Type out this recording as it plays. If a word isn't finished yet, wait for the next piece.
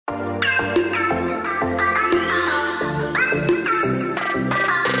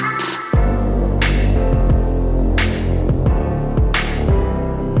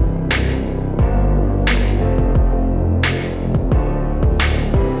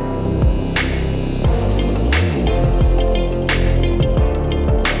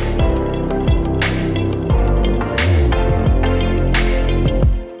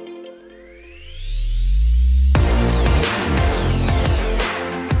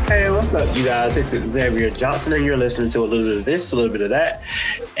What's up, you guys? It's Xavier Johnson, and you're listening to a little bit of this, a little bit of that.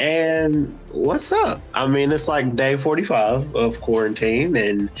 And what's up? I mean, it's like day 45 of quarantine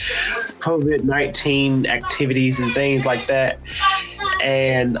and COVID-19 activities and things like that.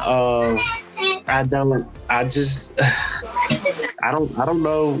 And I don't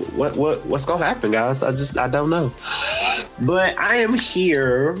know what's gonna happen, guys. I don't know. But I am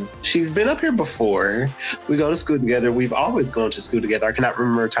here. She's been up here before. We go to school together. We've always gone to school together. I cannot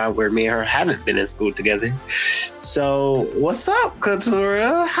remember a time where me and her haven't been in school together. So, what's up,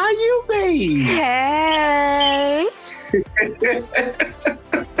 Keturah? How you been? Hey.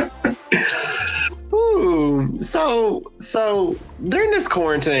 Ooh, so during this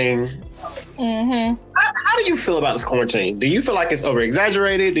quarantine, how do you feel about this quarantine? Do you feel like it's over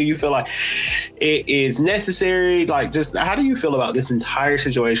exaggerated? Do you feel like it is necessary? Like, just how do you feel about this entire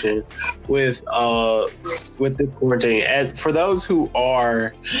situation with this quarantine? As for those who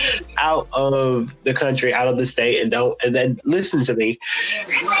are out of the country, out of the state, and then listen to me,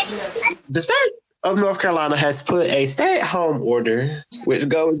 the state of North Carolina has put a stay-at-home order, which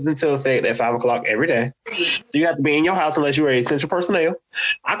goes into effect at 5 o'clock every day. So you have to be in your house unless you are essential personnel.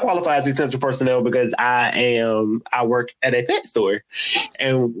 I qualify as essential personnel because I work at a pet store,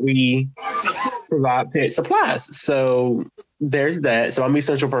 and we provide pet supplies. So there's that. So I'm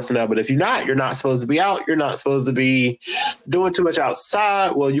essential personnel. But if you're not supposed to be out. You're not supposed to be doing too much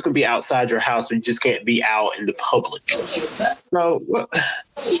outside. Well, you can be outside your house, but you just can't be out in the public. So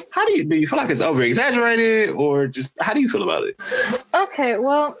how do you feel like it's over exaggerated, or just how do you feel about it? Okay,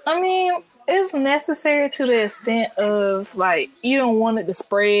 well, I mean, it's necessary to the extent of, like, you don't want it to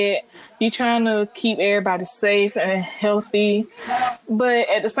spread. You're trying to keep everybody safe and healthy. But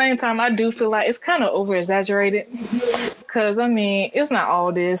at the same time, I do feel like it's kind of over exaggerated. Because, I mean, it's not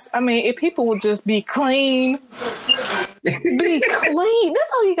all this. I mean, if people would just be clean, that's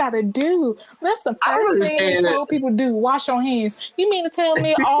all you got to do. That's the first thing they told people to do. Wash your hands. You mean to tell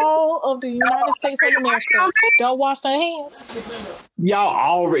me all of the United States of America don't wash their hands?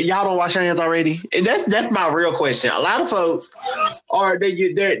 Y'all don't wash your hands already? And that's my real question. A lot of folks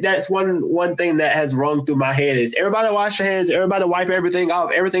that's one thing that has rung through my head is everybody wash your hands, everybody wipe everything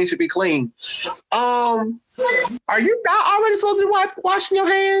off, everything should be clean. Are you not already supposed to be washing your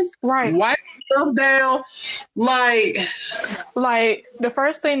hands? Right. Wipe stuff down. Like the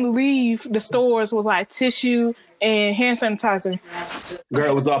first thing to leave the stores was like tissue and hand sanitizer. Girl,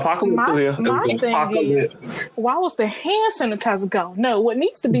 it was the apocalypse through here. My thing is, why was the hand sanitizer gone? No, what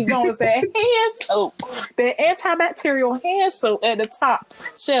needs to be gone is that hand soap, the antibacterial hand soap at the top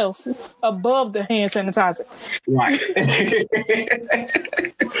shelf above the hand sanitizer. Right.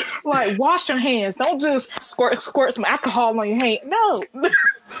 Like, wash your hands. Don't just squirt some alcohol on your hand. No.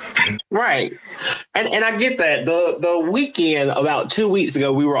 Right. And I get that. The weekend about 2 weeks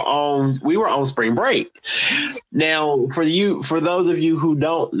ago, we were on spring break. Now, for those of you who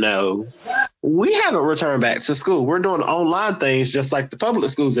don't know, we haven't returned back to school. We're doing online things just like the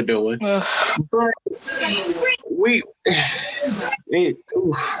public schools are doing. But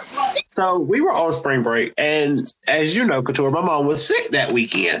so we were on spring break, and as you know, Keturah, my mom was sick that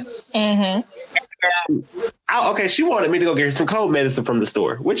weekend. Mm-hmm. She wanted me to go get her some cold medicine from the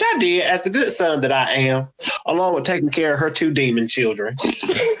store, which I did as the good son that I am, along with taking care of her 2 demon children.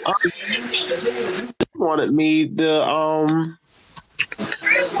 Wanted me to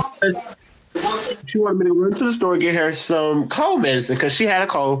She wanted me to run to the store and get her some cold medicine because she had a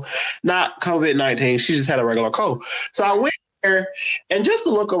cold, not COVID-19. She just had a regular cold. So I went there, and just to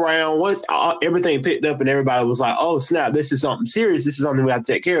look around, once everything picked up and everybody was like, oh, snap, this is something serious. This is something we have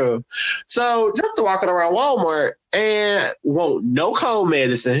to take care of. So just to walking around Walmart and want no cold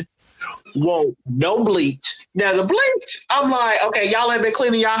medicine, want no bleach. Now, the bleach, I'm like, okay, y'all have been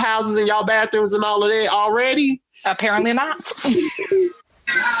cleaning y'all houses and y'all bathrooms and all of that already? Apparently not.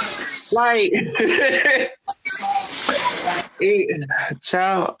 Like,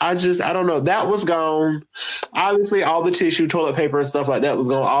 child, I don't know. That was gone. Obviously, all the tissue, toilet paper, and stuff like that was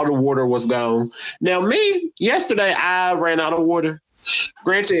gone. All the water was gone. Now, yesterday, I ran out of water.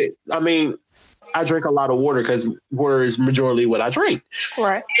 Granted, I mean, I drink a lot of water because water is majorly what I drink.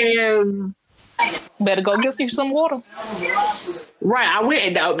 Right. And better go get you some water. Right. I went,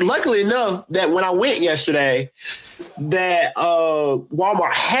 and luckily enough that when I went yesterday, that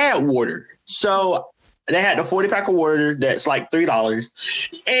Walmart had water. So they had the 40-pack of water that's like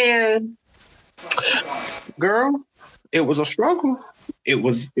 $3. And girl, it was a struggle. It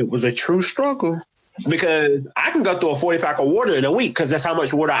was a true struggle. Because I can go through a 40-pack of water in a week because that's how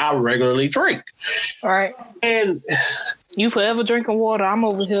much water I regularly drink. All right. And you forever drinking water. I'm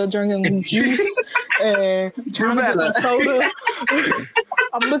over here drinking juice and trying to get some soda.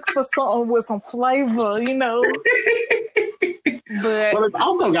 I'm looking for something with some flavor, you know. But well, it's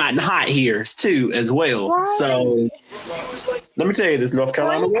also gotten hot here too, as well. Right. So let me tell you, this North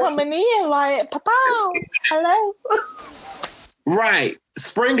Carolina spring coming in like, papa, hello. Right,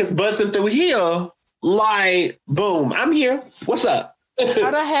 spring is busting through here. Like, boom, I'm here. What's up? I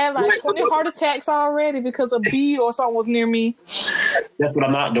done had like 20 heart attacks already because a bee or something was near me. That's what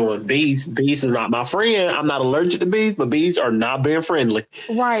I'm not doing. Bees are not my friend. I'm not allergic to bees, but bees are not being friendly.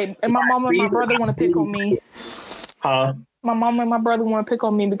 Right. And my mom and my brother want to pick on me. Huh? My mom and my brother want to pick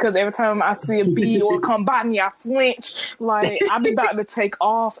on me because every time I see a bee or come by me, I flinch. Like, I be about to take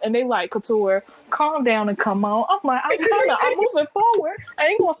off. And they like, Keturah, calm down and come on. I'm like, I'm moving forward. I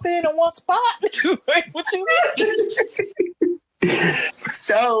ain't going to stay in one spot. Like, what you mean?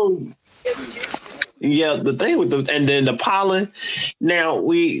 So, yeah, the thing with and then the pollen. Now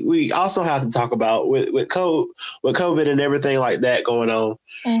we also have to talk about with COVID and everything like that going on.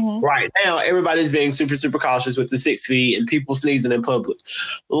 Mm-hmm. Right now, everybody's being super, super cautious with the 6 feet and people sneezing in public.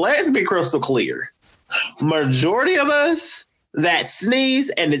 Let's be crystal clear. Majority of us that sneeze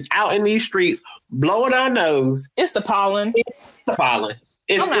and is out in these streets blowing our nose. It's the pollen. It's the pollen.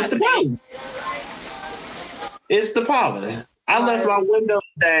 It's the pollen. It's the pollen. I left my window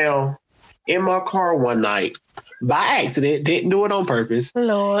down in my car one night by accident. Didn't do it on purpose.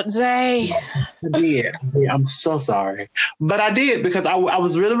 Lord, Zay. I did. I'm so sorry. But I did because I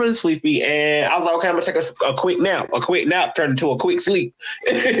was really, really sleepy. And I was like, okay, I'm going to take a quick nap. A quick nap turned into a quick sleep.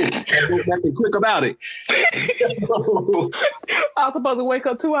 Nothing quick about it. I was supposed to wake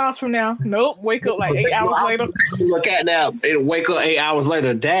up 2 hours from now. Nope. Wake up like 8 hours later. Look at now. It'll wake up 8 hours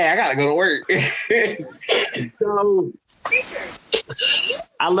later. Dang, I got to go to work. So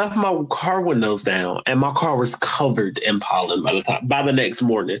I left my car windows down and my car was covered in pollen by the next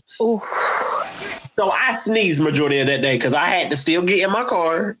morning. Ooh. So I sneezed majority of that day because I had to still get in my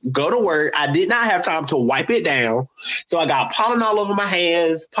car, go to work. I did not have time to wipe it down. So I got pollen all over my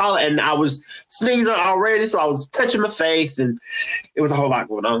hands, and I was sneezing already. So I was touching my face and it was a whole lot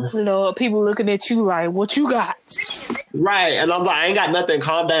going on. Lord, people looking at you like, what you got? Right. And I'm like, I ain't got nothing.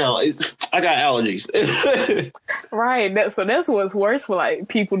 Calm down. I got allergies. Right. So that's what's worse for like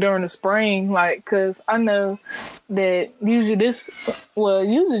people during the spring. Like, cause I know that usually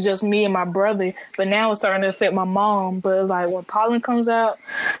just me and my brother, but now it's starting to affect my mom. But like when pollen comes out,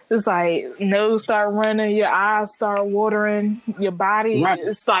 it's like nose start running, your eyes start watering, your body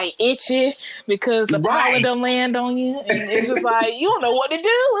it's like itchy because the pollen don't land on you. And it's just like, you don't know what to do.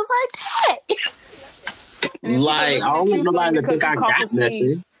 It's like that. Like, I don't want nobody to think I got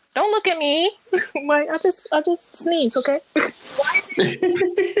nothing. Don't look at me. Like, I just sneeze, okay?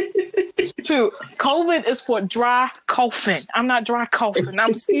 True. COVID is for dry coughing. I'm not dry coughing.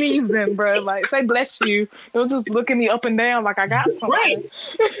 I'm sneezing, bro. Like, say bless you. Don't just look at me up and down like I got something. Right.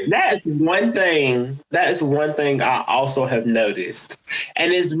 That's one thing. That is one thing I also have noticed.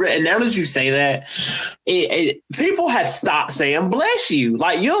 And now that you say that, people have stopped saying bless you.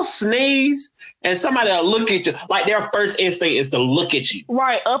 Like, you'll sneeze and somebody will look at you. Like, their first instinct is to look at you.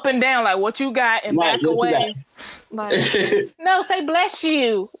 Right, up and down, like what you got and back away. Like, no, say bless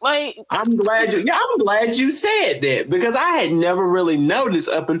you. Like, I'm glad you said that because I had never really noticed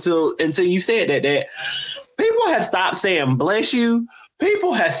up until you said that people have stopped saying bless you.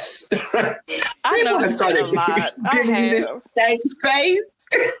 People have started giving you this stank face.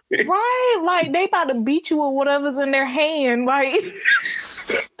 Right, like they about to beat you with whatever's in their hand. Like,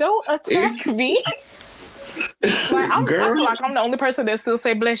 don't attack me. Like, I feel like I'm the only person that still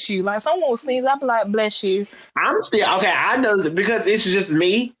say bless you. Like, someone will sneeze, I'll be like, bless you. I'm still okay. I know that because it's just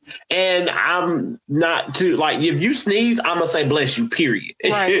me, and I'm not too like if you sneeze, I'm gonna say bless you. Period.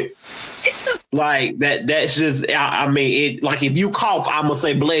 Right. Like that. That's just. I mean, it. Like if you cough, I'm gonna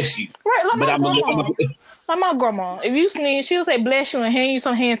say bless you. Right. Like like my grandma, if you sneeze, she'll say bless you and hand you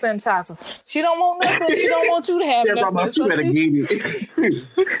some hand sanitizer. She don't want nothing. She don't want you to have nothing. Grandma, she better give you.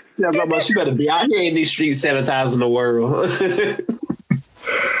 Yeah, grandma, she better be out here in these streets sanitizing the world.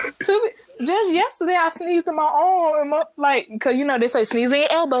 Just yesterday, I sneezed in my arm, like, because, you know, they say sneeze in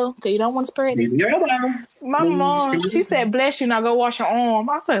your elbow, because you don't want to spread it. Sneeze in your elbow. My mom, she said, bless you, now go wash your arm.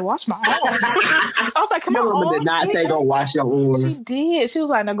 I said, wash my arm. I was like, come on. Your mama did not say go wash your arm. She did. She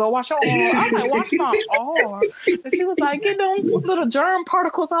was like, now go wash your arm. I was like, wash my arm. And she was like, get them little germ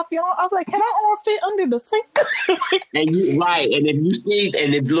particles off your arm. I was like, can my arm fit under the sink? And if you sneeze,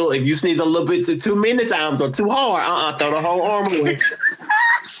 and if you sneeze a little bit too many times or too hard, throw the whole arm away.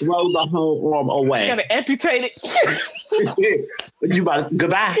 Throw the whole arm away. You gotta amputate it. You about to,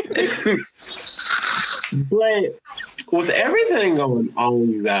 goodbye. But with everything going on,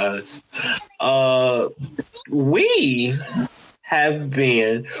 you guys, we have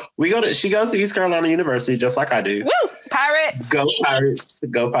been. She goes to East Carolina University just like I do. Woo! Pirates! Go Pirates!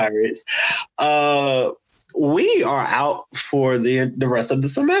 Go Pirates! We are out for the rest of the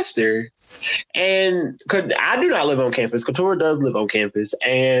semester. And I do not live on campus. Keturah does live on campus.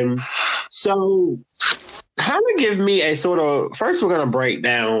 And so kind of give me a sort of, first we're going to break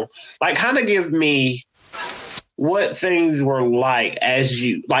down, like kind of give me what things were like as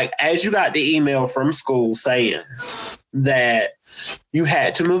you got the email from school saying that you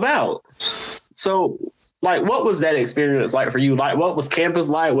had to move out. So like, what was that experience like for you? Like, what was campus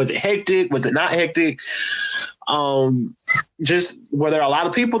like? Was it hectic? Was it not hectic? Just were there a lot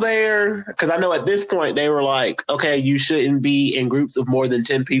of people there? Because I know at this point they were like, okay, you shouldn't be in groups of more than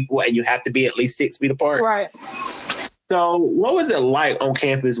 10 people and you have to be at least 6 feet apart. Right. So what was it like on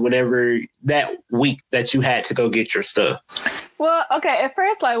campus whenever that week that you had to go get your stuff? Well, okay, at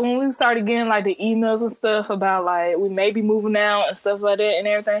first, like, when we started getting, like, the emails and stuff about, like, we may be moving out and stuff like that and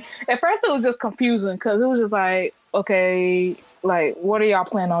everything, at first it was just confusing because it was just like, okay, like, what are y'all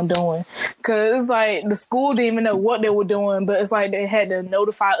planning on doing? Because it's like the school didn't even know what they were doing, but it's like they had to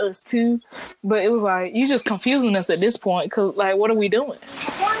notify us too. But it was like, you just confusing us at this point because, like, what are we doing?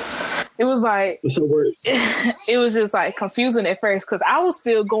 It was like, it was just like confusing at first because I was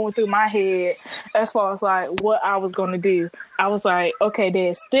still going through my head as far as like what I was going to do. I was like, okay, they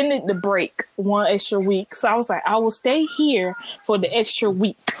extended the break 1 extra week. So I was like, I will stay here for the extra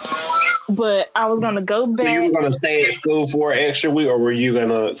week. But I was going to go back. So you were going to stay at school for an extra week, or were you going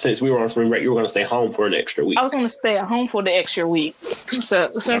to, since we were on spring break, you were going to stay home for an extra week? I was going to stay at home for the extra week. So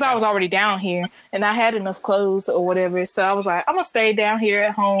since I was already down here and I had enough clothes or whatever, so I was like, I'm going to stay down here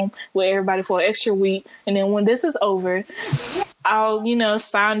at home with everybody for an extra week. And then when this is over, I'll,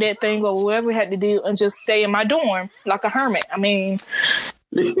 sign that thing or whatever we had to do and just stay in my dorm like a hermit. I mean,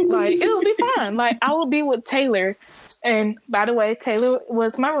 like, it'll be fine. Like, I will be with Taylor. And by the way, Taylor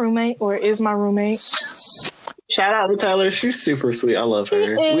was my roommate or is my roommate. Shout out to Taylor. She's super sweet. I love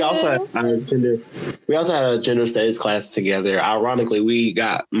her. We also had a gender studies class together. Ironically, we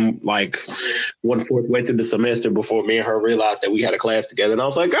got like 1/4 way through the semester before me and her realized that we had a class together. And I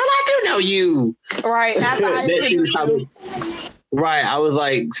was like, girl, I do know you. Right. Right. I was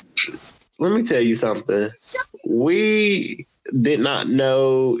like, let me tell you something. We did not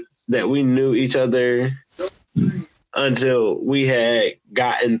know that we knew each other until we had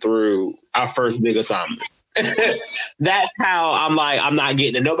gotten through our first big assignment. That's how I'm like, I'm not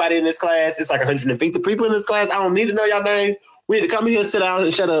getting to nobody in this class. It's like 150 people in this class. I don't need to know y'all names. We need to come here, sit down,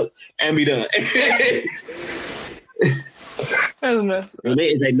 and shut up, and be done. It's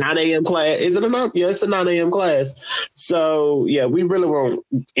a 9 a.m. class. Is it a 9? Yeah, it's a 9 a.m. class. So, yeah, we really weren't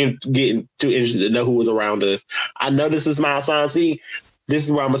getting too interested to know who was around us. I know this is my assignment. See, this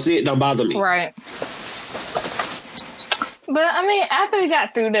is where I'm going to sit. Don't bother me. Right. But, I mean, after we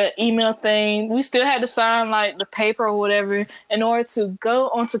got through the email thing, we still had to sign, like, the paper or whatever in order to go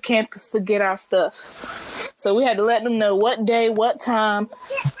onto campus to get our stuff. So we had to let them know what day, what time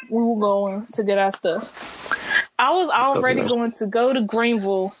we were going to get our stuff. I was already going to go to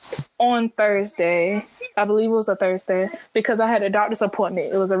Greenville on Thursday. I believe it was a Thursday because I had a doctor's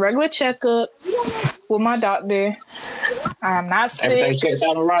appointment. It was a regular checkup with my doctor. I'm not sick. Everything checks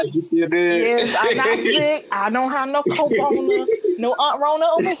out all right. You still good? Yes, I'm not sick. I don't have no corona. No Aunt Rona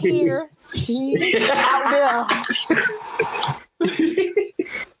over here. She's out there.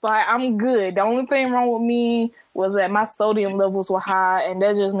 Like, I'm good. The only thing wrong with me was that my sodium levels were high, and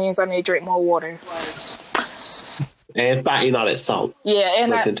that just means I need to drink more water. And it's not eating all that salt. Yeah,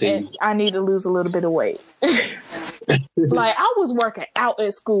 and I need to lose a little bit of weight. Like, I was working out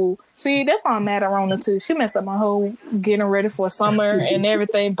at school. See, that's why I'm mad at Rona, too. She messed up my whole getting ready for summer and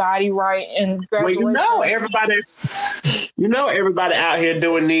everything, body right, and graduation. Well, everybody out here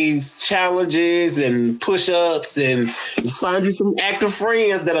doing these challenges and push-ups, and just find you some active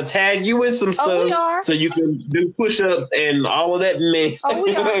friends that'll tag you with some stuff so you can do push-ups and all of that mess. Oh,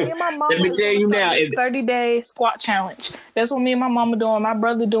 we are. Me and my mama Let me tell you now. 30-day squat challenge. That's what me and my mama doing. My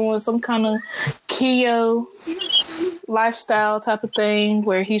brother doing some kind of keto lifestyle type of thing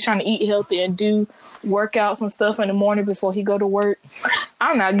where he's trying to eat healthy and do workouts and stuff in the morning before he go to work.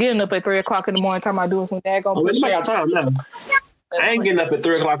 I'm not getting up at 3 o'clock in the morning talking about doing some daggone push-ups. I ain't getting up at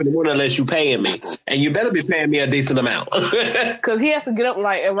 3 o'clock in the morning unless you paying me, and you better be paying me a decent amount. Because he has to get up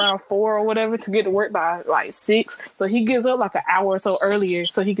like around 4 or whatever to get to work by like 6. So he gets up like an hour or so earlier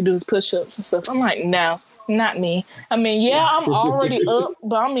so he can do his push-ups and stuff. I'm like, no, not me. I mean, yeah, I'm already up,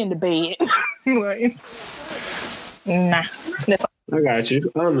 but I'm in the bed. Like, nah. I got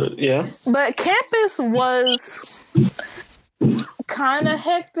you. Yeah. But campus kind of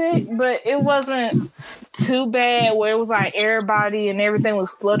hectic, but it wasn't too bad where it was like everybody and everything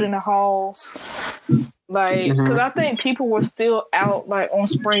was flooding the halls. Like, because I think people were still out like on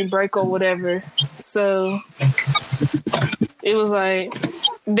spring break or whatever. So it was like,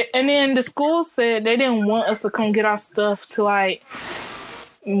 and then the school said they didn't want us to come get our stuff till like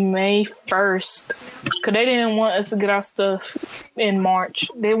May 1st. Because they didn't want us to get our stuff in March.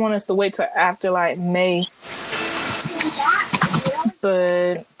 They want us to wait till after like May.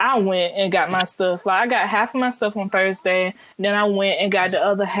 But I went and got my stuff. Like, I got half of my stuff on Thursday. Then I went and got the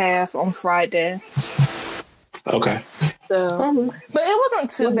other half on Friday. Okay. So, but it wasn't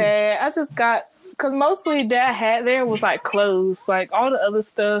too bad. I just got, because mostly that I had there was like clothes. Like all the other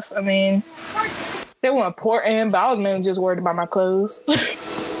stuff, I mean, they weren't important, but I was mainly just worried about my clothes. I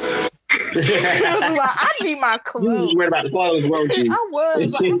was like, I need my clothes. You was worried about the clothes, weren't you? I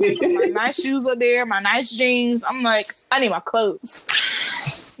was. Like, I put my nice shoes up there, my nice jeans. I'm like, I need my clothes.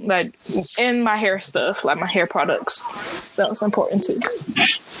 Like, and my hair stuff, like my hair products. That was important too.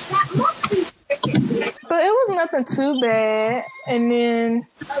 But it was nothing too bad. And then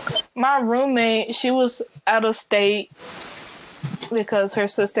my roommate, she was out of state because her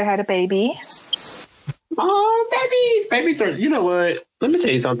sister had a baby. Oh, babies. Babies are, you know what? Let me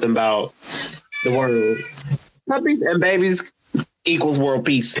tell you something about the world. Puppies and babies equals world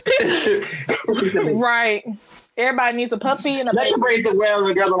peace. Right. Everybody needs a puppy and a baby. They can bring some well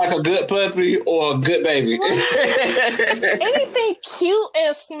together like a good puppy or a good baby. Anything cute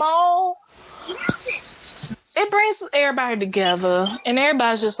and small, it brings everybody together. And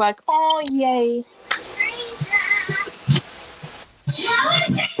everybody's just like, oh, yay.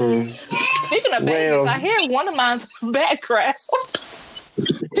 Speaking of babies, I hear one of mine's background.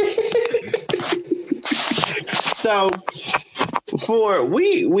 So,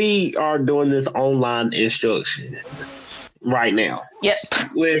 we are doing this online instruction right now. Yep.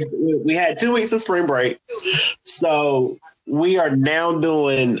 We had 2 weeks of spring break, so we are now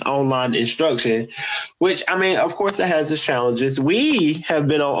doing online instruction, which, I mean, of course, it has its challenges. We have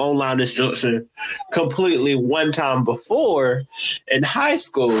been on online instruction completely one time before in high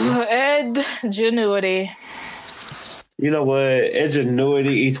school. Ingenuity. You know what?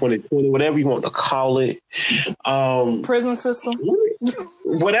 Ingenuity, E2020, whatever you want to call it. Prison system.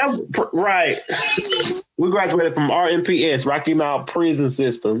 Whatever. Right. We graduated from RMPS, Rocky Mount Prison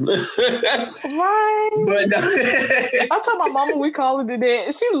System. Right. But no. I told my mama we called it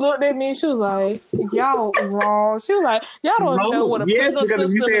that. She looked at me and she was like, y'all wrong. She was like, y'all don't know what a prison system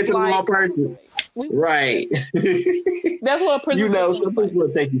is. Yes, because you said it to the wrong person. Right. That's what a prison system is. Some people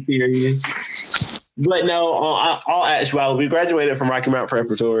will take you serious. But no, all actuality, we graduated from Rocky Mount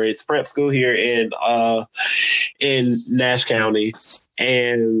Preparatory. It's prep school here in Nash County,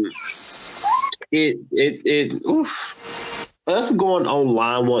 and us going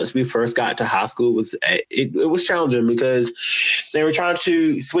online once we first got to high school was challenging because they were trying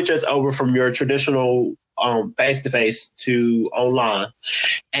to switch us over from your traditional face-to-face to online,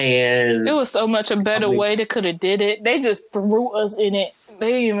 and it was so much a better way they could have did it. They just threw us in it.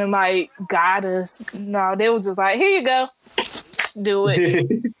 They didn't even like guide us. No, they were just like, here you go, do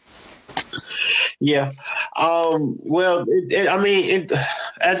it. Yeah. Well,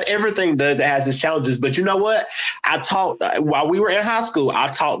 as everything does, it has its challenges. But you know what? While we were in high school, I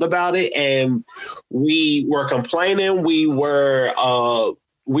talked about it, and we were complaining. We were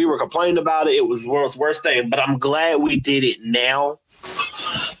complaining about it. It was the world's worst thing. But I'm glad we did it now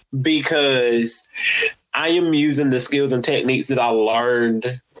because I am using the skills and techniques that I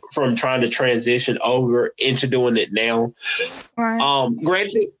learned from trying to transition over into doing it now. Right.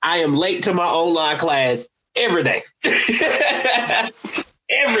 Granted, I am late to my online class every day. Every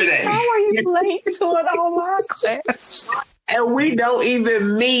day. How are you late to an online class? And we don't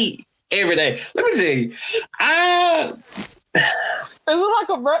even meet every day. Let me tell you. Is it like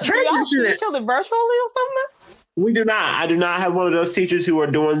a do y'all see each other virtually or something? We do not. I do not have one of those teachers who are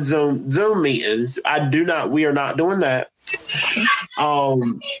doing Zoom meetings. We are not doing that.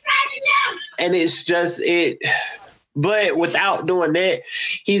 And it's just it. But without doing that,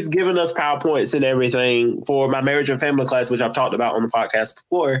 he's given us PowerPoints and everything for my marriage and family class, which I've talked about on the podcast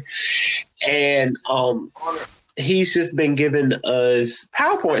before. And he's just been giving us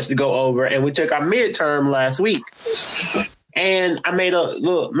PowerPoints to go over. And we took our midterm last week. And I made a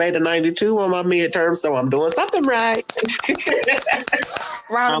 92 on my midterm, so I'm doing something right.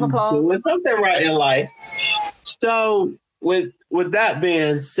 Round of applause. Doing something right in life. So with that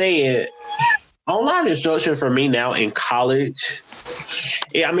being said, online instruction for me now in college,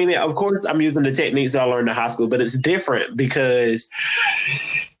 of course, I'm using the techniques that I learned in high school, but it's different because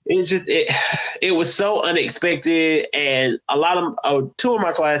it's just it was so unexpected, and a lot of two of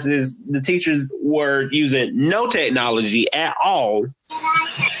my classes, the teachers were using no technology at all,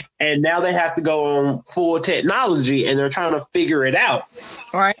 and now they have to go on full technology, and they're trying to figure it out.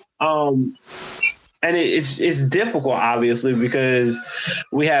 Right. And it's difficult, obviously, because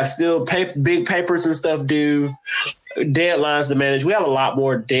we have still big papers and stuff due, deadlines to manage. We have a lot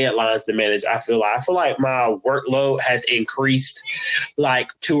more deadlines to manage. I feel like my workload has increased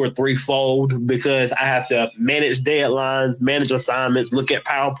like 2 or 3-fold because I have to manage deadlines, manage assignments, look at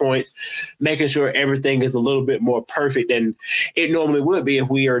PowerPoints, making sure everything is a little bit more perfect than it normally would be if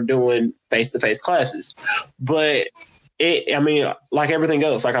we are doing face-to-face classes. But like everything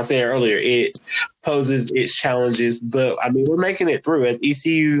else, like I said earlier, it poses its challenges, but we're making it through. As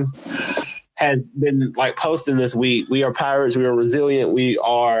ECU has been like posting this week, we are pirates, we are resilient, we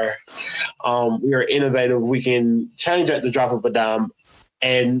are innovative, we can change at the drop of a dime,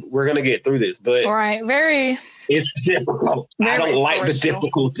 and we're gonna get through this. But it's difficult. I don't like the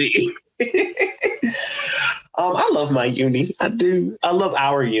difficulty. I love my uni. I do. I love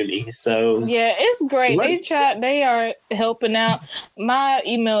our uni. So yeah, it's great. They are helping out. My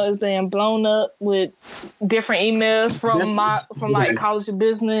email is being blown up with different emails from like College of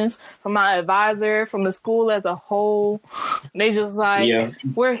Business, from my advisor, from the school as a whole. They just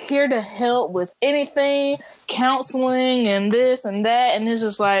we're here to help with anything, counseling and this and that, and it's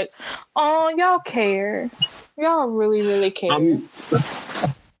just like, oh, y'all care. Y'all really, really care.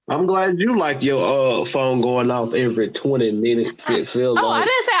 I'm glad you like your phone going off every 20 minutes. It feels like. I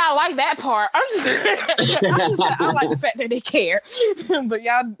didn't say I like that part. I like the fact that they care. But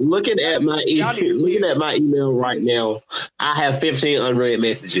y'all looking at my email right now, I have 15 unread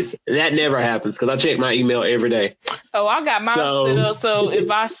messages. That never happens because I check my email every day. Oh, I got mine set up so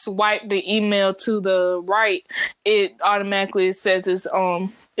if I swipe the email to the right, it automatically says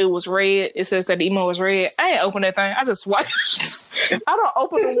it was read. It says that the email was read. I ain't open that thing. I just swipe. I don't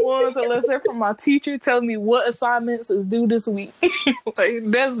open the ones unless they're from my teacher telling me what assignments is due this week. Like,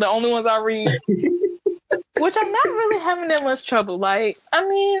 that's the only ones I read. Which I'm not really having that much trouble. Like, I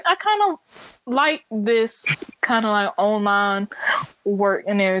kind of like this kind of like online work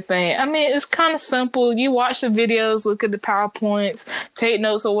and everything. It's kind of simple. You watch the videos, look at the PowerPoints, take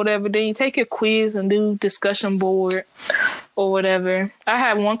notes or whatever. Then you take a quiz and do discussion board or whatever. I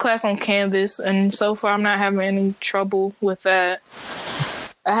have one class on Canvas, and so far I'm not having any trouble with that.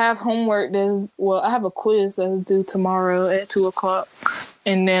 I have homework I have a quiz that's due tomorrow at 2:00.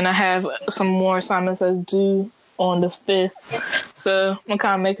 And then I have some more assignments that's due on the 5th. So I'm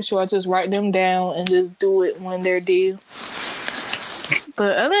kind of making sure I just write them down and just do it when they're due.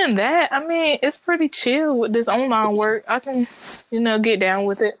 But other than that, it's pretty chill with this online work. I can, get down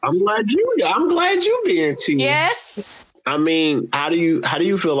with it. I'm glad you being chill. Yes. How do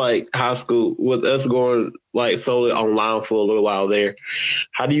you feel like high school, with us going like solely online for a little while there,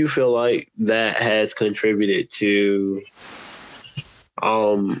 how do you feel like that has contributed to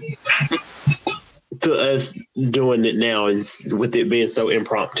us doing it now, with it being so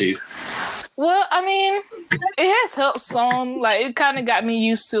impromptu? Well, it has helped some. Like, it kind of got me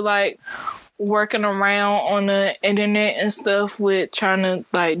used to like working around on the internet and stuff with trying to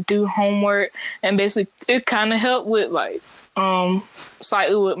like do homework, and basically it kind of helped with like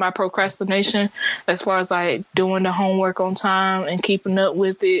slightly with my procrastination as far as like doing the homework on time and keeping up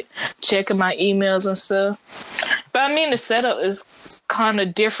with it, checking my emails and stuff. But the setup is kind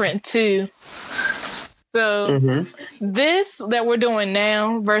of different too. So this that we're doing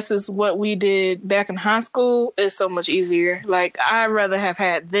now versus what we did back in high school is so much easier. Like, I'd rather have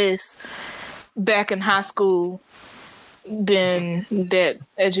had this back in high school than that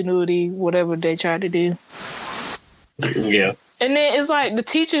Edgenuity, whatever they tried to do. Yeah. And then it's like the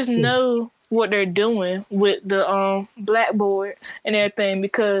teachers know what they're doing with the Blackboard and everything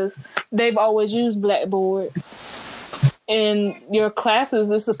because they've always used Blackboard. And your classes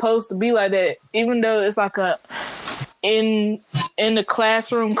is supposed to be like that, even though it's like in the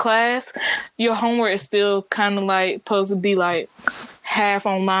classroom class, your homework is still kind of like supposed to be like half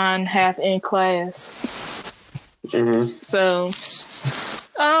online, half in class. So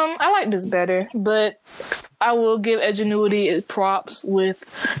I like this better, but I will give Edgenuity its props with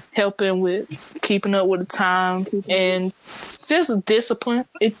helping with keeping up with the time and just discipline.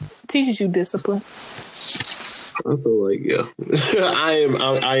 It teaches you discipline. I feel like,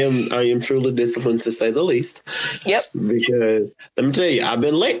 I am truly disciplined, to say the least. Yep. Because let me tell you, I've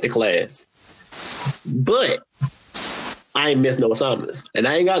been late to class, but I ain't missed no assignments, and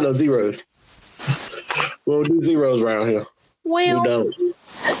I ain't got no zeros. We don't do zeros around here. Well, we don't.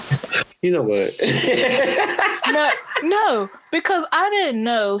 You know what? No, No, because I didn't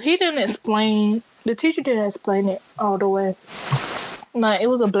know. He didn't explain. The teacher didn't explain it all the way. Like, it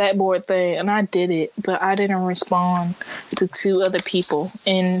was a Blackboard thing, and I did it, but I didn't respond to 2 other people,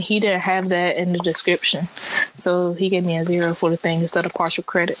 and he didn't have that in the description. So he gave me a 0 for the thing instead of partial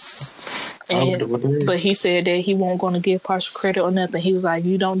credit. But he said that he wasn't going to give partial credit or nothing. He was like,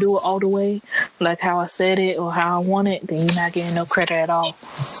 you don't do it all the way, like how I said it or how I want it, then you're not getting no credit at all.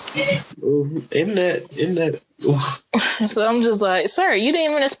 In that. So I'm just like, sir, you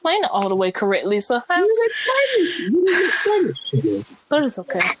didn't even explain it all the way correctly. So how? You didn't explain it. But it's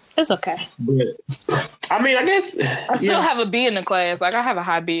okay. It's okay. But I mean, I guess I still have a B in the class. Like, I have a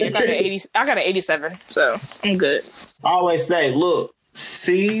high B. I got an 87. So I'm good. I always say, look,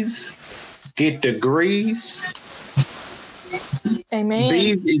 C's get degrees. Amen.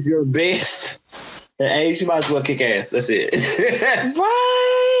 B's is your best. And A's, you might as well kick ass. That's it.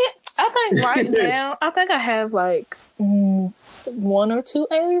 Right. I think right now, I think I have like 1 or 2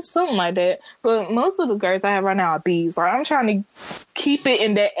 A's, something like that. But most of the grades I have right now are B's. Like, I'm trying to keep it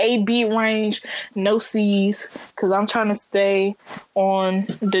in that A-B range, no C's, because I'm trying to stay on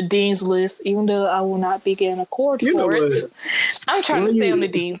the dean's list, even though I will not be getting a cord for it. I'm trying to stay on the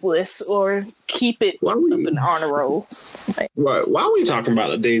dean's list or keep it up in the honor rolls. Right. Why are we talking about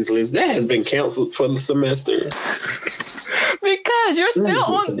the dean's list? That has been canceled for the semester. Because you're still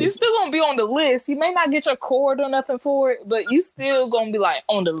gonna be on the list. You may not get your cord or nothing for it, but you still gonna be like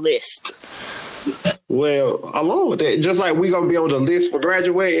on the list. Well, along with that, just like we gonna be on the list for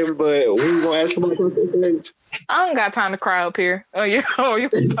graduating, but we gonna ask for my stage. I don't got time to cry up here. Oh yeah.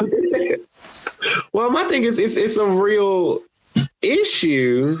 Well, my thing is, it's a real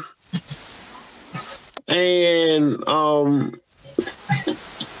issue, and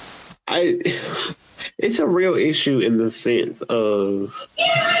it's a real issue in the sense of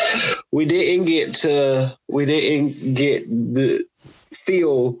we didn't get to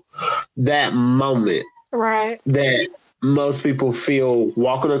feel that moment, right? That most people feel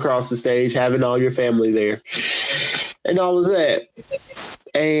walking across the stage, having all your family there, and all of that,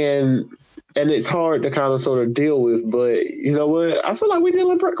 and it's hard to kind of sort of deal with. But you know what? I feel like we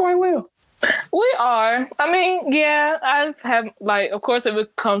dealing quite well. We are. I mean, yeah, I've had, like, of course, if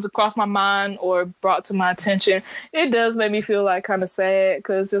it comes across my mind or brought to my attention, it does make me feel like kind of sad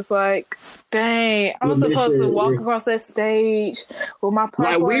because it's like, dang, I was supposed to walk across that stage with my purple.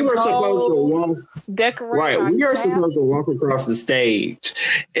 Like we were supposed to walk. Decorate. Right, we are supposed to walk across the stage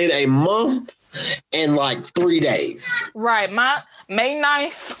in a month and like 3 days. Right, May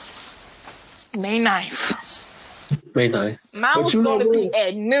 9th. May 9th. Mine was going to be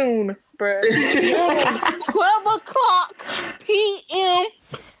at noon, bro. 12 o'clock p.m.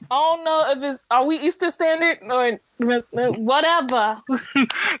 I don't know if it's, are we Eastern Standard or whatever. 12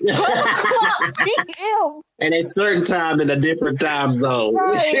 o'clock p.m. And at certain time in a different time zone.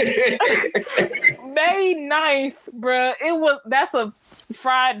 Right. May 9th, bro. That's a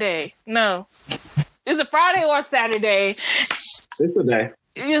Friday. No. It's a Friday or a Saturday. It's a day.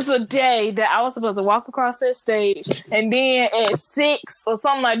 It's a day that I was supposed to walk across that stage, and then at 6 or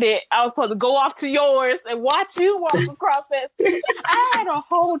something like that, I was supposed to go off to yours and watch you walk across that stage. I had a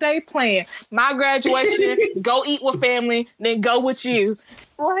whole day planned. My graduation, go eat with family, then go with you.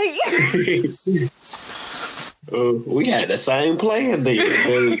 Like, we had the same plan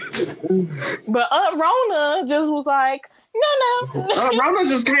then. But Aunt Rona just was like, no. Rona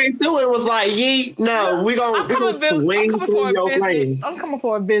just came through and was like, "Yeet, no, we gonna swing through your plane. I'm coming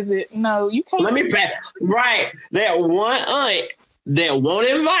for a visit. No, you can't. Let me back. Right, that one aunt that won't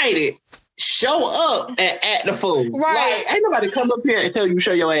invite it show up and act the fool. Right, like, ain't nobody come up here and tell you to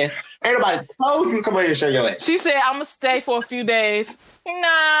show your ass. Ain't nobody told you to come up here and show your ass. She said, "I'm gonna stay for a few days."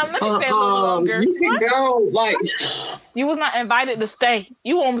 Nah, let me stay a little longer. You can go, like... You was not invited to stay.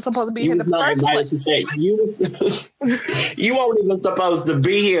 You weren't supposed to be here in the first place. To stay. You weren't even supposed to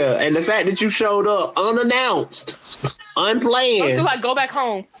be here. And the fact that you showed up unannounced, unplanned... I'm just like, go back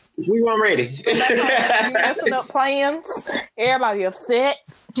home. We weren't ready. You messing up plans. Everybody upset.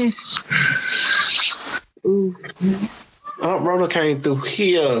 Aunt Rona came through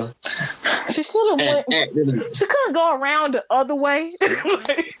here. She should have went. She couldn't go around the other way.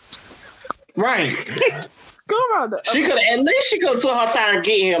 Right. Go around the She could at least she could have took her time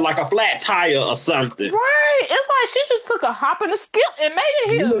getting here like a flat tire or something. Right. It's like she just took a hop and a skip and made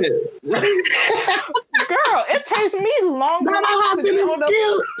it here. Yeah. Girl, it takes me longer to get on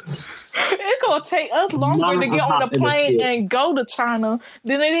the It's gonna take us longer to get on the plane and go to China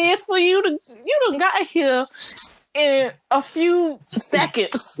than it is for you to done got here in a few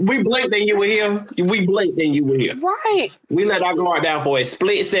seconds. We blinked and you were here. We blinked and you were here. Right. We let our guard down for a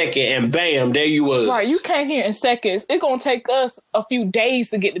split second and bam, there you was. Right, you came here in seconds. It's gonna take us a few days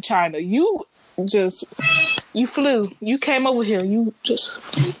to get to China. You flew. You came over here. You just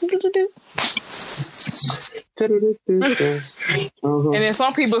and then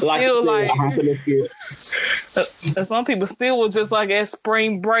some people still and some people still was just like at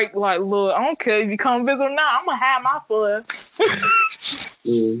spring break, like, look, I don't care if you come visit or not, I'm gonna have my fun.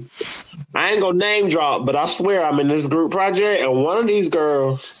 I ain't gonna name drop, but I swear I'm in this group project, and one of these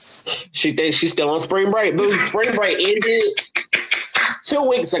girls, she thinks she's still on spring break. Boo, spring break ended 2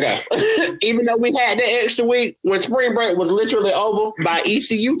 weeks ago. Even though we had that extra week, when spring break was literally over by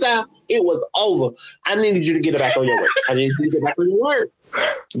ECU time, it was over. I needed you to get back on your work.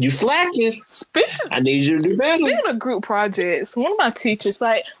 You slacking. I need you to do better. Speaking of group projects, one of my teachers,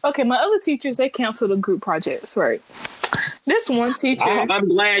 my other teachers, they cancel the group projects, right? This one teacher... I'm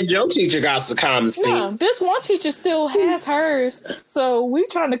glad your teacher got some common sense. No, this one teacher still has hers. So we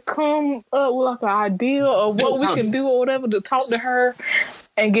trying to come up with like an idea of what we can do or whatever to talk to her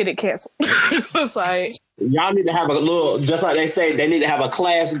and get it canceled. It's like... Y'all need to have a little, just like they say, they need to have a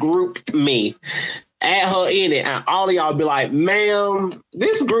class group me. Add her in it, and all of y'all be like, ma'am,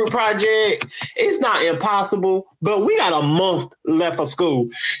 this group project, it's not impossible, but we got a month left of school.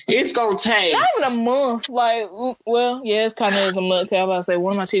 It's going to take... Not even a month. Like, well, yeah, it's kind of is a month. I was about to say,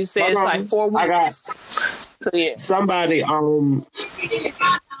 one of my teachers said it's like 4 weeks. So, yeah. Somebody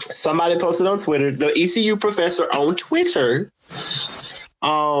posted on Twitter, the ECU professor on Twitter,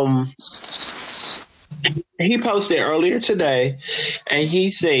 he posted earlier today, and he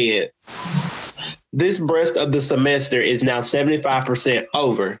said... This breast of the semester is now 75%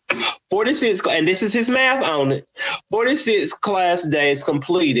 over. 46, and this is his math on it. 46 class days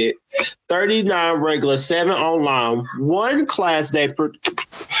completed, 39 regular, 7 online, 1 class day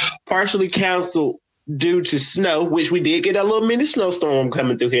partially canceled due to snow, which we did get a little mini snowstorm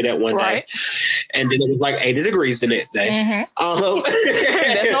coming through here that one day. And then it was like 80 degrees the next day. Mm-hmm.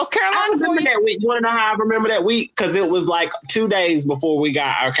 That's North Carolina. I remember that week. You want to know how I remember that week? Because it was like 2 days before we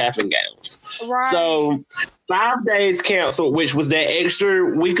got our cap and gowns. Right. So 5 days canceled, which was that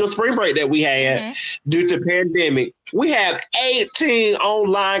extra week of spring break that we had due to pandemic. We have 18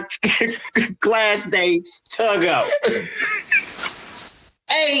 online class days to go.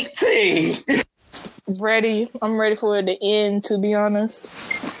 18. I'm ready for it to end, to be honest.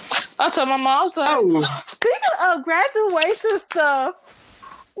 I told my mom, I was like, speaking of graduation stuff,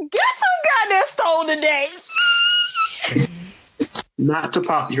 guess who got their stole today? Not to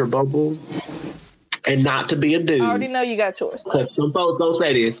pop your bubble and not to be a dude. I already know you got yours. Because some folks gonna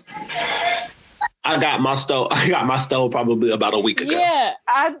say this. I got my stove probably about a week ago. Yeah,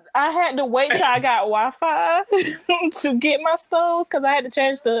 I had to wait till I got Wi-Fi to get my stove because I had to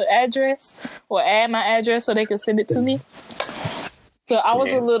change the address or add my address so they could send it to me. So I was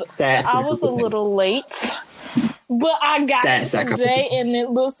a little late, but I got it today and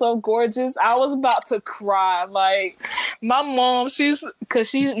it looks so gorgeous. I was about to cry. Like my mom, because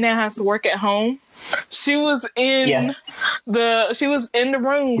she now has to work at home. She was in the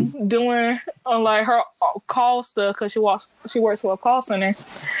room doing like her call stuff because she works for a call center.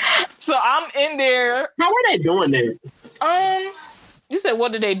 So I'm in there. How are they doing that? You said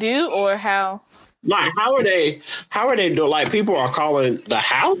what did they do or how? Like how are they doing? Like people are calling the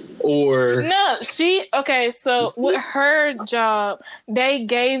house or no? So with her job, they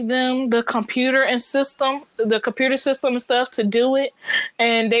gave them the computer system and stuff to do it,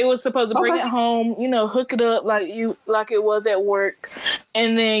 and they were supposed to bring it home. You know, hook it up like it was at work,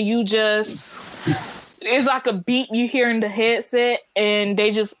 and then you just. It's like a beep you hear in the headset, and they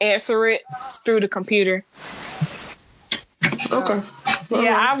just answer it through the computer. Okay.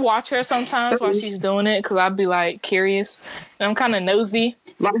 Yeah, I watch her sometimes while she's doing it because I'd be like curious, and I'm kind of nosy.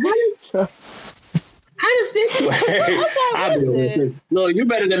 Like, how does this work? No, you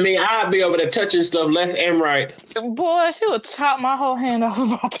better than me. I'll be over there touching stuff left and right. Boy, she would chop my whole hand off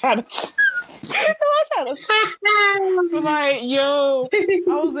if I tried to. Like, yo, I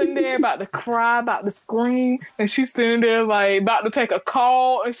was in there about to cry, about to scream, and she's sitting there like about to take a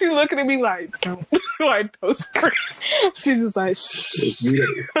call, and she looking at me like, don't scream. She's just like, shh.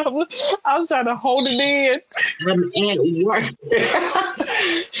 I was trying to hold it in.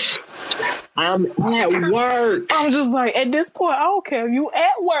 I'm at work. I'm just like, at this point, I don't care. You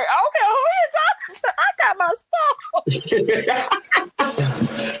at work. I don't care who you talking to. I got my stuff.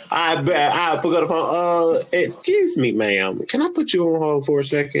 I forgot the phone. Excuse me, ma'am. Can I put you on hold for a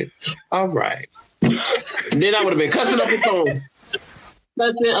second? All right. Then I would have been cussing up the phone.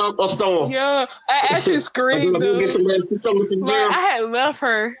 That's it. A storm. Yeah, I actually screamed. Like, I had left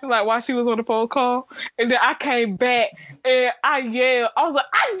her like while she was on the phone call, and then I came back and I yelled. I was like,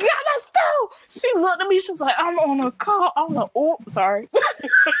 "I got a stove!" She looked at me. She was like, "I'm on a call." I was like, "Oh, sorry."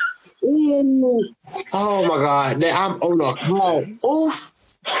 Ooh. Oh my God! I'm on a call. Ooh.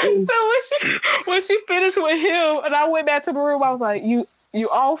 So when she finished with him, and I went back to the room, I was like, "You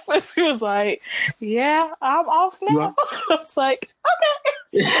off?" And she was like, "Yeah, I'm off now." Yeah. I was like, "Okay."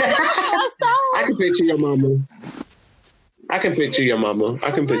 I can picture your mama. I can picture your mama. She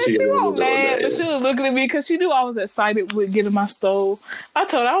was mad, but she was looking at me because she knew I was excited with getting my stove. I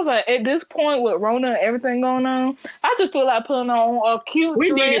told her, I was like, at this point with Rona and everything going on, I just feel like putting on a cute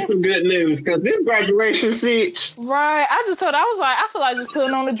dress. We needed some good news because this graduation shit. Right. I just told her, I was like, I feel like just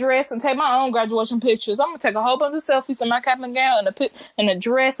putting on a dress and take my own graduation pictures. I'm going to take a whole bunch of selfies in my cap and gown and a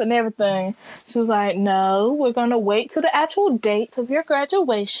dress and everything. She was like, no, we're going to wait till the actual date of your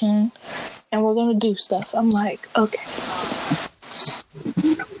graduation and we're going to do stuff. I'm like, okay.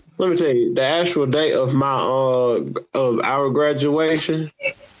 Let me tell you, the actual date of our graduation,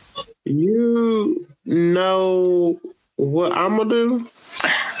 you know what I'm gonna do?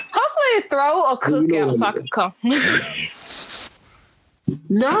 Hopefully throw a cookout so I can come.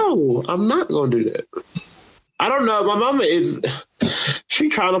 No, I'm not gonna do that. I don't know. My mama she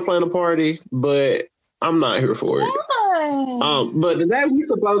trying to plan a party, but I'm not here for it. But the day we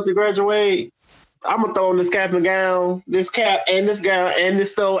supposed to graduate, I'm gonna throw on this cap and gown, this cap and this gown and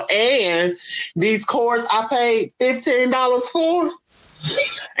this stove and these cords I paid $15 for,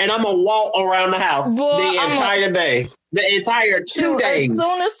 and I'm gonna walk around the house the entire day, the entire 2 days. As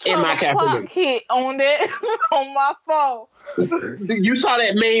soon as 12 o'clock hit on my phone. You saw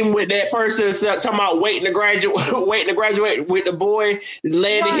that meme with that person talking about waiting to graduate with the boy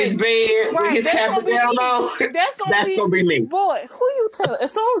laying in his bed with his cap and gown on. That's gonna be me. Boy, who you telling?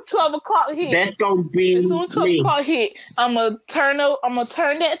 As soon as 12 o'clock hit, that's gonna be me. As soon as 12 o'clock hit, I'm gonna turn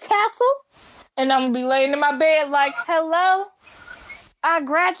that tassel, and I'm gonna be laying in my bed like, hello, I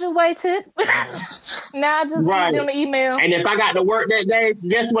graduated. Now I just need them the email. And if I got to work that day,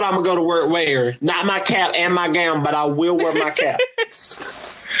 guess what I'm going to go to work wearing? Not my cap and my gown, but I will wear my cap.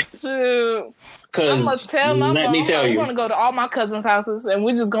 So, I'm going to tell my mom, I'm going to go to all my cousins' houses, and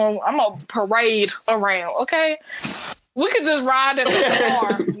I'm going to parade around, okay? We could just ride in the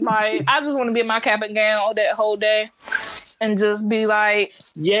car. Like, I just want to be in my cap and gown that whole day. And just be like,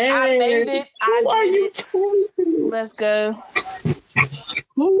 yeah, I made it. I did it. Let's go.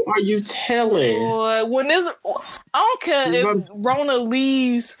 Who are you telling? Boy, I don't care if Rona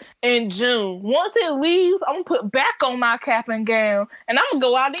leaves in June. Once it leaves, I'm going to put back on my cap and gown. And I'm going to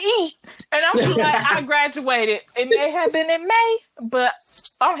go out to eat. And I'm going to be like, I graduated. It may have been in May, but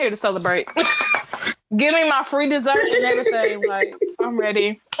I'm here to celebrate. Give me my free dessert and everything. Like, I'm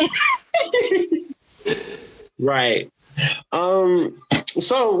ready. Right.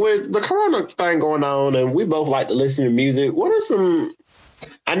 So with the Corona thing going on, and we both like to listen to music, what are some?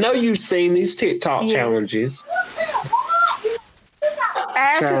 I know you've seen these TikTok challenges. I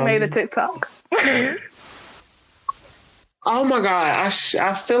actually made a TikTok. Oh my God!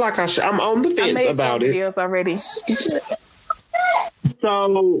 I feel like I'm on the fence about it. Videos already.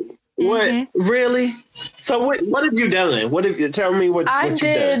 So what? Really? So what have you done? What have you tell me? What I you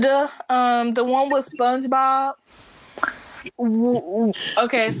did? Done? The one with SpongeBob.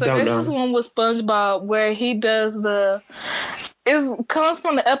 Okay, so this is one with SpongeBob where he does it comes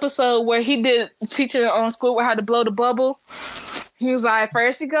from the episode where he did teaching on Squidward how to blow the bubble. He was like,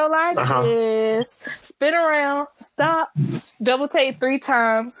 first you go like this, spin around, stop, double take 3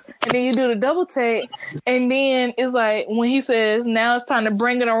 times, and then you do the double take, and then it's like when he says now it's time to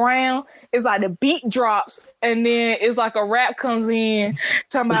bring it around, it's like the beat drops, and then it's like a rap comes in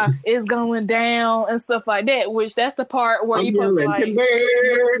talking about it's going down and stuff like that, which that's the part where you supposed to like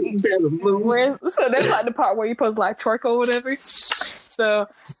so that's like the part where you supposed to like twerk or whatever. So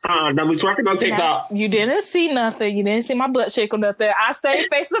don't be twerking on TikTok. You didn't see nothing. You didn't see my butt shake or nothing. I stayed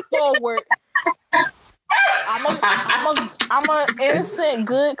facing forward. I'm an innocent,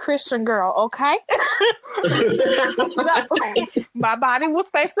 good Christian girl, okay? So, my body was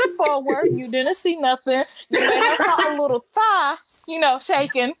facing forward. You didn't see nothing. You may have saw a little thigh,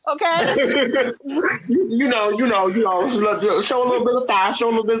 shaking, okay? You know, show a little bit of thigh, show a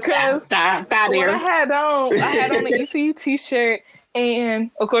little bit of thigh there. I had on the ECU t-shirt.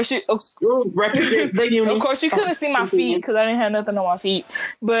 And of course, you couldn't see my feet because I didn't have nothing on my feet.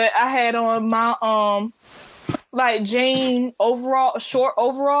 But I had on my like jean short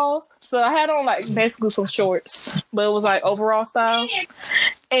overalls. So I had on like basically some shorts, but it was like overall style.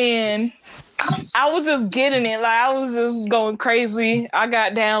 And I was just getting it. Like, I was just going crazy. I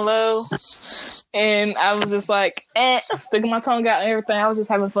got down low, and I was just like, sticking my tongue out and everything. I was just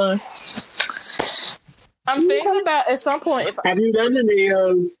having fun. I'm thinking about at some point. Have you done any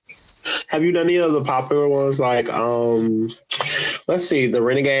of the popular ones like let's see, the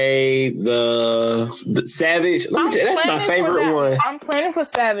Renegade, the Savage? That's my favorite one. I'm planning for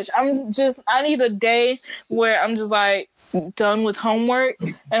Savage. I need a day where I'm just like done with homework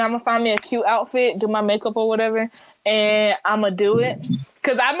and I'm gonna find me a cute outfit, do my makeup or whatever, and I'm gonna do it.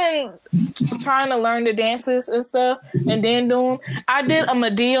 Cause I've been trying to learn the dances and stuff and then do them. I did a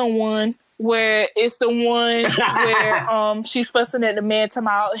Medea one where it's the one where she's fussing at the man talking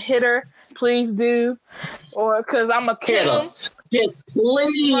about hit her, please do, or cause I'm a kill him. Yeah,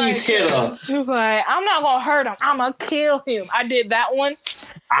 please hit her. He's like, I'm not gonna hurt him. I'm gonna kill him. I did that one.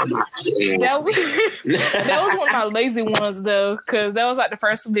 That was one of my lazy ones though, because that was like the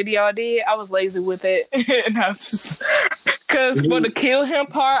first video I did. I was lazy with it, and I was just because for the kill him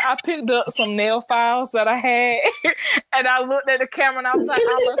part, I picked up some nail files that I had, and I looked at the camera and I was like,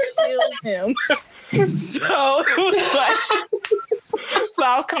 I'm gonna kill him. So it was like, so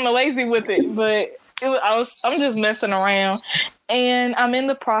I was kind of lazy with it, but I'm just messing around, and I'm in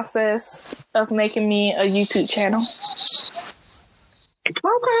the process of making me a YouTube channel. Okay,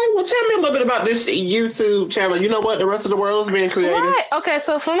 well, tell me a little bit about this YouTube channel. You know what? The rest of the world is being created. Right. Okay,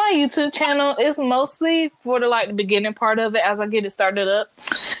 so for my YouTube channel, it's mostly for the beginning part of it as I get it started up.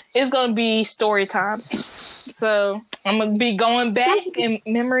 It's going to be story times. So I'm going to be going back in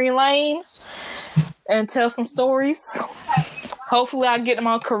memory lane and tell some stories. Hopefully I get them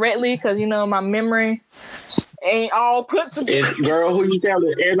all correctly because, my memory ain't all put together. Girl, who you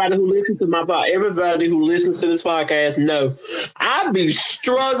telling? Everybody who listens to this podcast know I be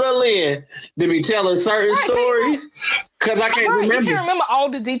struggling to be telling certain stories because I can't remember. You can't remember all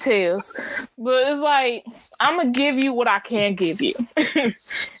the details, but it's like I'm gonna give you what I can give you,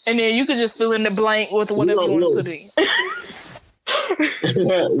 and then you can just fill in the blank with whatever you want to put in.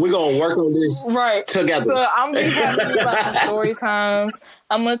 We're gonna work on this together. So I'm gonna have to do the story times.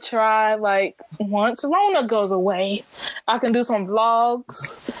 I'm gonna try once Rona goes away, I can do some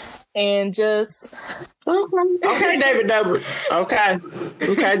vlogs and just okay, David Dobrik. Okay,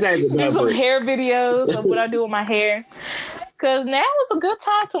 David Dobrik. Do some hair videos of what I do with my hair. Because now is a good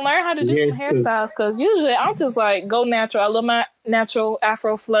time to learn how to do some hairstyles. Because usually I'm just go natural. I love my natural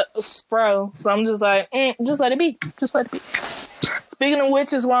afro fro. So I'm just just let it be. Just let it be. Speaking of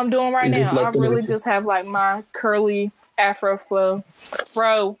which is what I'm doing right now. I really just have my curly afro flow.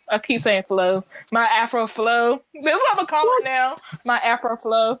 I keep saying flow. My afro flow. That's what I'm going to call it now. My afro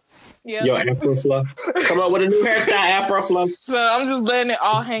flow. Yeah. Your afro flow. Come up with a new hairstyle, afro flow. So I'm just letting it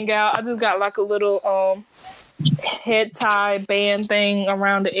all hang out. I just got a little head tie band thing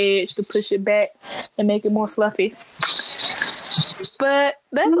around the edge to push it back and make it more fluffy. But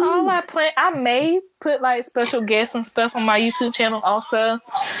that's all I plan. I may put special guests and stuff on my YouTube channel also.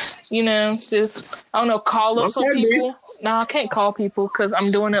 Just, I don't know, call up some people. No, I can't call people because I'm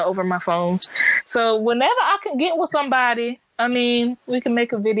doing it over my phone. So whenever I can get with somebody, we can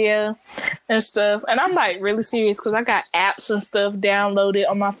make a video and stuff. And I'm really serious because I got apps and stuff downloaded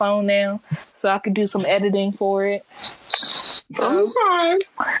on my phone now. So I could do some editing for it. Okay.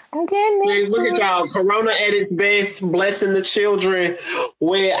 I'm getting into Look at y'all. Corona at its best, blessing the children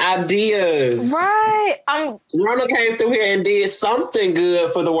with ideas. Right. Corona came through here and did something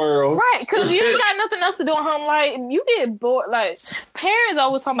good for the world. Right, because you ain't got nothing else to do at home. You get bored. Parents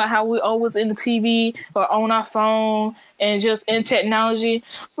always talking about how we always in the TV or on our phone and just in technology.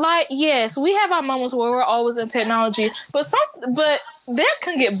 Yes, we have our moments where we're always in technology, but that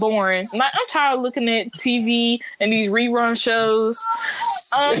can get boring. I'm tired of looking at TV and these rerun shows.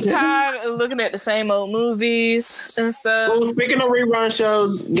 I'm tired of looking at the same old movies and stuff. Well, speaking of rerun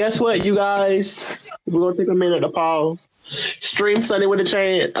shows, guess what, you guys? We're going to take a minute to pause. Stream Sunday with a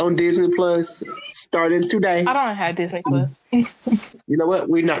Chance on Disney Plus starting today. I don't have Disney Plus. You know what?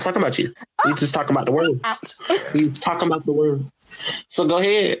 We're not talking about you. We're just talking about the world. He's talking about the world. So go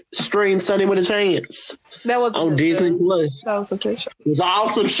ahead, stream Sunday with a Chance. That was on Disney Plus. That was a good show. It was an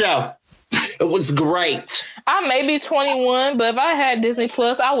awesome show. It was great. I may be 21, but if I had Disney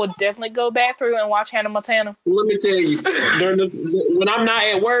Plus, I would definitely go back through and watch Hannah Montana. Let me tell you, when I'm not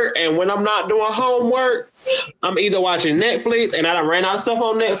at work and when I'm not doing homework, I'm either watching Netflix, and I done ran out of stuff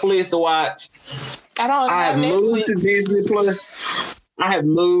on Netflix to watch. I have moved to Disney Plus. I have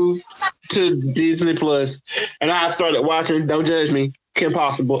moved to Disney Plus, and I have started watching, don't judge me, Kim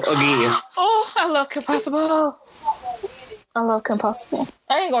Possible again. Oh, I love Kim Possible. I love Kim Possible.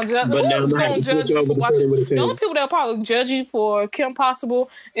 I ain't gonna judge. But Who's gonna judge you for watching? The only people that probably judge you for Kim Possible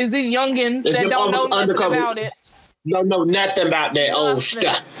is these youngins that don't know nothing about it. Don't know nothing about that old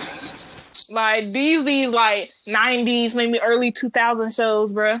stuff. Like these like 90s, maybe early 2000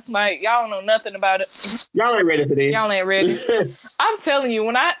 shows, bro. Like y'all don't know nothing about it. Y'all ain't ready for this. Y'all ain't ready. I'm telling you,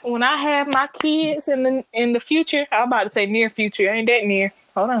 when I have my kids in the future, I'm about to say near future. Ain't that near?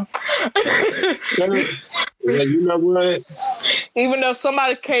 Hold on. Yeah, you know what? Even though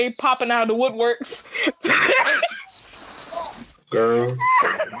somebody came popping out of the woodworks. Girl.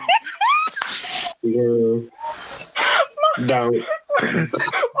 Don't. My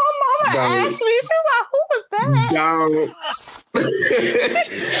mama asked me, she was like, who was that?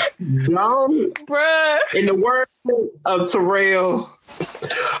 Don't. Bruh. In the words of Terrell,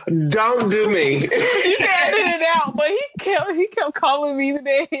 don't do me. You can't edit it out, but he kept calling me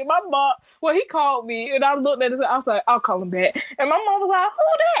today. My mom, well, he called me, and I looked at it, I was like, I'll call him back. And my mom was like,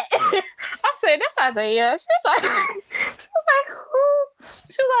 who that? I said, that's Isaiah. She was like, who?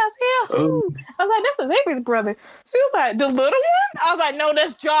 She was like, yeah, who? I was like, that's Xavier's brother. She was like, the little one? I was like, no,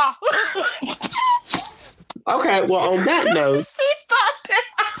 that's Ja. Okay, well, on that note. She thought that.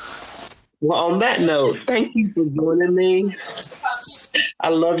 Well, on that note, thank you for joining me. I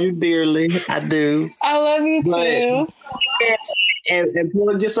love you dearly. I do. I love you too. And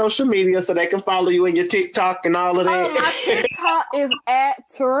plug your social media so they can follow you in your TikTok and all of that. My TikTok is at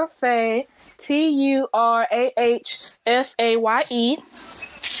Turahfaye, Turahfaye.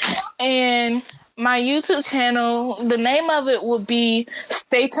 And my YouTube channel, the name of it will be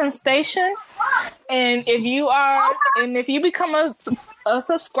Staton Station. And if you become a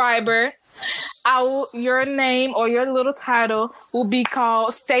subscriber, your name or your little title will be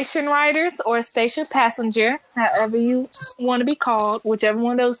called Station Riders or Station Passenger, however you want to be called, whichever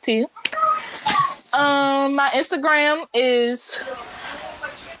one of those two. My Instagram is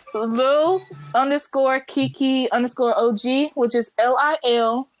Lil_Keke_OG, which is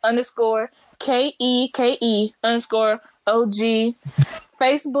LIL_KEKE_OG.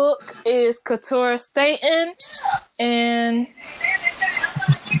 Facebook is Keturah Staton, and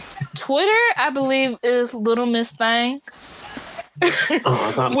Twitter, I believe, is Little Miss Thang,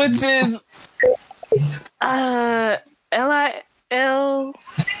 which is LIL.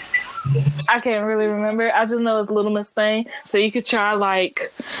 I can't really remember. I just know it's Little Miss Thang. So you could try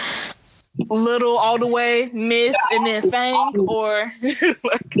like little all the way, Miss, and then Thang, or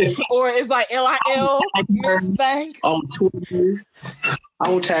it's like LIL Miss Thang on Twitter. I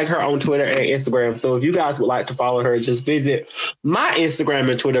will tag her on Twitter and Instagram. So if you guys would like to follow her, just visit my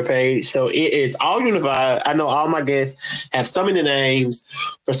Instagram and Twitter page. So it is all unified. I know all my guests have so many names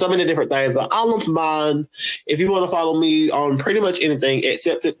for so many different things, but all of them combined. If you want to follow me on pretty much anything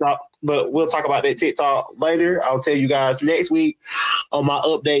except TikTok, but we'll talk about that TikTok later. I'll tell you guys next week on my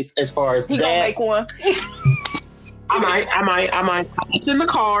updates as far as he that. Gonna make one. I might. It's in the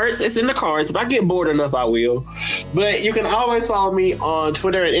cards. If I get bored enough, I will. But you can always follow me on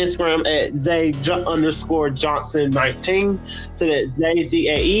Twitter and Instagram at Zay_Johnson19. So that's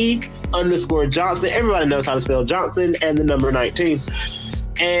ZAE_Johnson. Everybody knows how to spell Johnson and the number 19.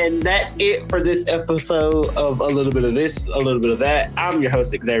 And that's it for this episode of A Little Bit of This, A Little Bit of That. I'm your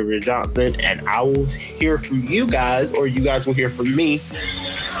host, Xavier Johnson, and I will hear from you guys, or you guys will hear from me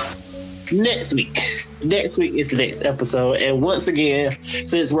next week. Next week is the next episode. And once again,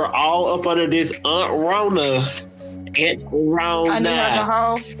 since we're all up under this Aunt Rona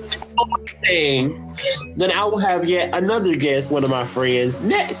thing, then I will have yet another guest, one of my friends,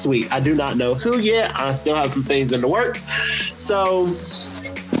 next week. I do not know who yet. I still have some things in the works. So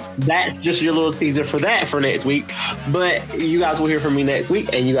that's just your little teaser for that for next week. But you guys will hear from me next week,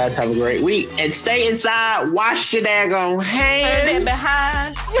 and you guys have a great week. And stay inside. Wash your daggone hands.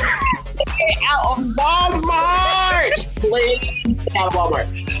 Behind. Out of Walmart. Please. Out of Walmart.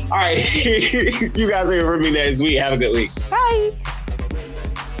 All right. You guys will hear from me next week. Have a good week. Bye.